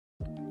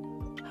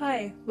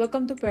Hi,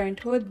 welcome to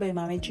Parenthood by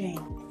Mommy Jane.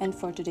 And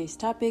for today's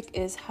topic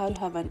is how to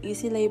have an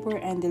easy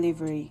labor and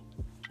delivery.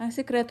 Ang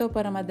sikreto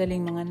para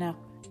madaling manganak.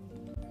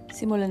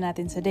 Simulan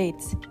natin sa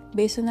dates.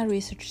 Based on our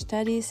research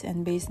studies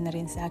and based na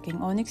rin sa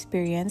aking own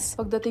experience,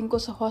 pagdating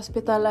ko sa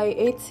hospital ay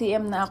 8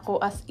 cm na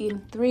ako, as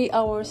in 3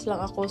 hours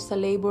lang ako sa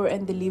labor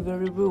and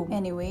delivery room.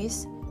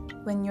 Anyways,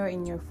 when you're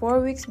in your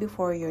 4 weeks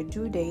before your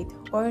due date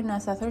or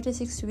nasa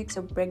 36 weeks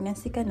of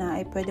pregnancy ka na,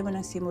 ay pwede mo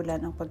nang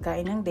simulan ang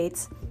pagkain ng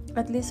dates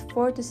at least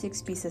 4 to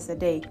 6 pieces a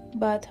day.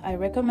 But I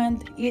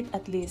recommend eat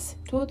at least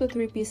 2 to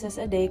 3 pieces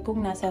a day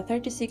kung nasa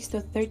 36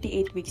 to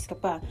 38 weeks ka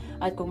pa.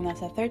 At kung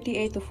nasa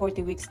 38 to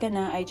 40 weeks ka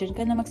na, ay dyan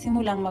ka na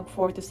magsimulang mag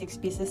 4 to 6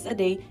 pieces a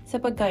day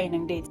sa pagkain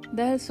ng dates.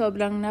 Dahil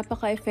sobrang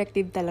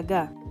napaka-effective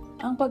talaga.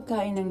 Ang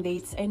pagkain ng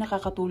dates ay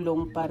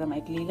nakakatulong para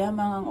maikli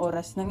lamang ang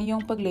oras ng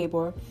iyong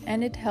paglabor,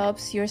 and it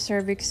helps your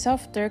cervix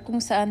softer kung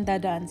saan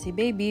dadaan si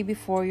baby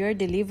before your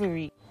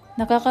delivery.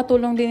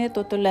 Nakakatulong din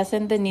ito to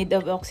lessen the need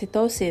of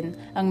oxytocin,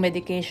 ang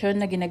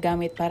medication na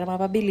ginagamit para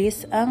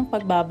mapabilis ang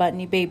pagbaba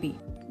ni baby.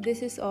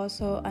 This is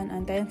also an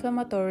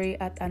anti-inflammatory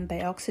at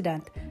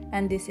antioxidant,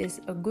 and this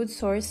is a good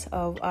source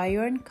of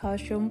iron,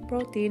 calcium,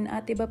 protein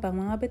at iba pang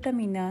mga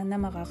vitamina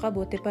na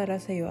makakabuti para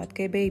sa iyo at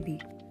kay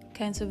baby.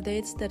 Kinds of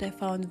dates that I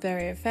found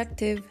very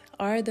effective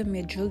are the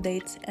medjool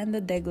dates and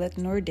the deglet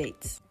nur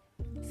dates.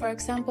 For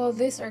example,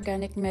 this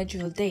organic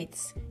medjool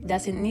dates. It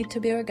doesn't need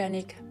to be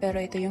organic, pero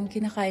ito yung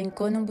kinakain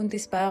ko nung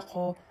buntis pa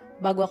ako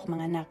bago ako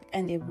manganak.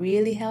 And it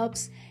really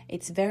helps.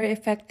 It's very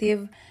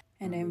effective.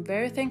 And I'm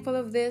very thankful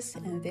of this.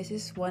 And this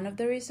is one of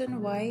the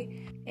reason why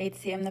 8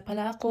 cm na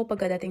pala ako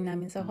pagkadating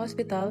namin sa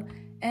hospital.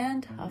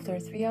 And after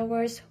 3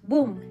 hours,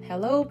 boom!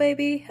 Hello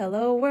baby!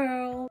 Hello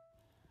world!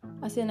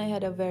 As in, I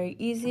had a very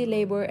easy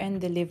labor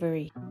and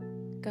delivery.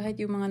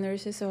 Kahit yung mga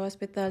nurses sa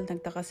hospital,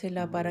 nagtaka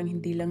sila parang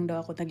hindi lang daw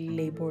ako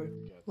nagli-labor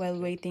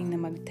while waiting na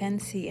mag 10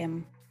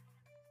 cm.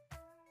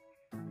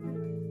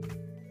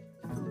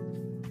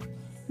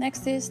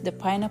 Next is the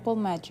pineapple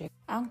magic.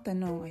 Ang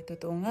tanong ay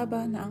totoo nga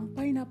ba na ang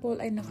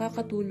pineapple ay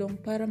nakakatulong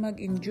para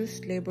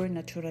mag-induce labor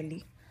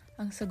naturally?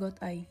 Ang sagot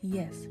ay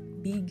yes,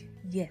 big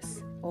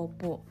yes,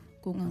 opo.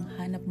 Kung ang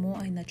hanap mo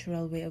ay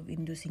natural way of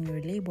inducing your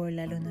labor,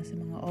 lalo na sa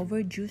mga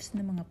overjuice na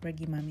mga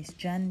preggy mommies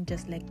dyan,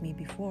 just like me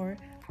before,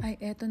 ay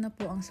eto na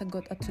po ang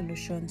sagot at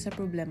solusyon sa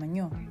problema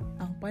nyo.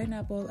 Ang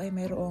pineapple ay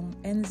mayroong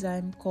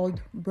enzyme called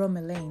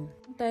bromelain,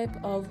 type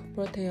of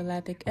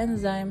proteolytic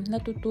enzyme na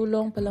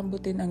tutulong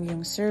palambutin ang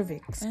iyong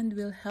cervix and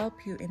will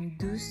help you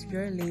induce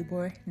your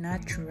labor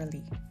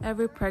naturally.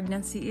 Every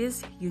pregnancy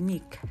is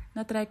unique.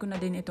 Natry ko na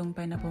din itong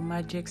pineapple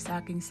magic sa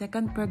aking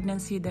second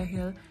pregnancy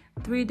dahil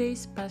 3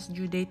 days past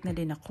due date na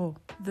din ako.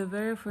 The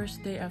very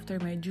first day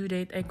after my due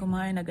date ay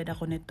kumain agad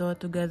ako nito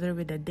together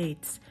with the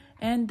dates.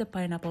 And the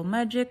pineapple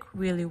magic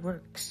really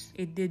works.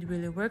 It did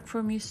really work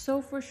for me,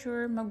 so for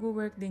sure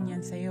mag-work din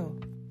yan sa'yo.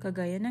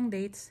 Kagaya ng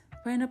dates,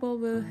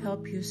 pineapple will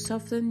help you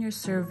soften your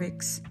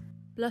cervix.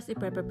 Plus,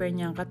 i-prepare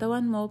niya ang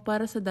katawan mo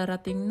para sa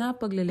darating na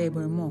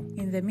pagle-labor mo.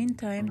 In the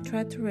meantime,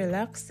 try to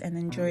relax and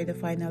enjoy the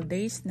final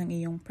days ng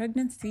iyong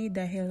pregnancy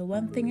dahil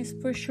one thing is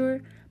for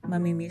sure,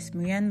 mamimiss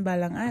mo yan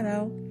balang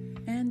araw.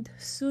 And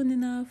soon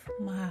enough,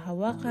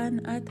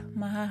 mahahawakan at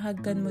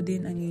mahahagkan mo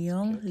din ang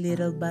iyong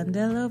little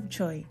bundle of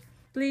joy.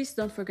 Please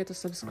don't forget to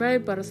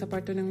subscribe para sa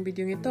part 2 ng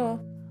video ito.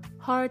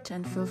 Heart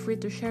and feel free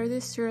to share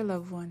this to your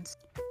loved ones.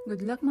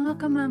 Good luck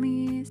mga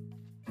kamamis!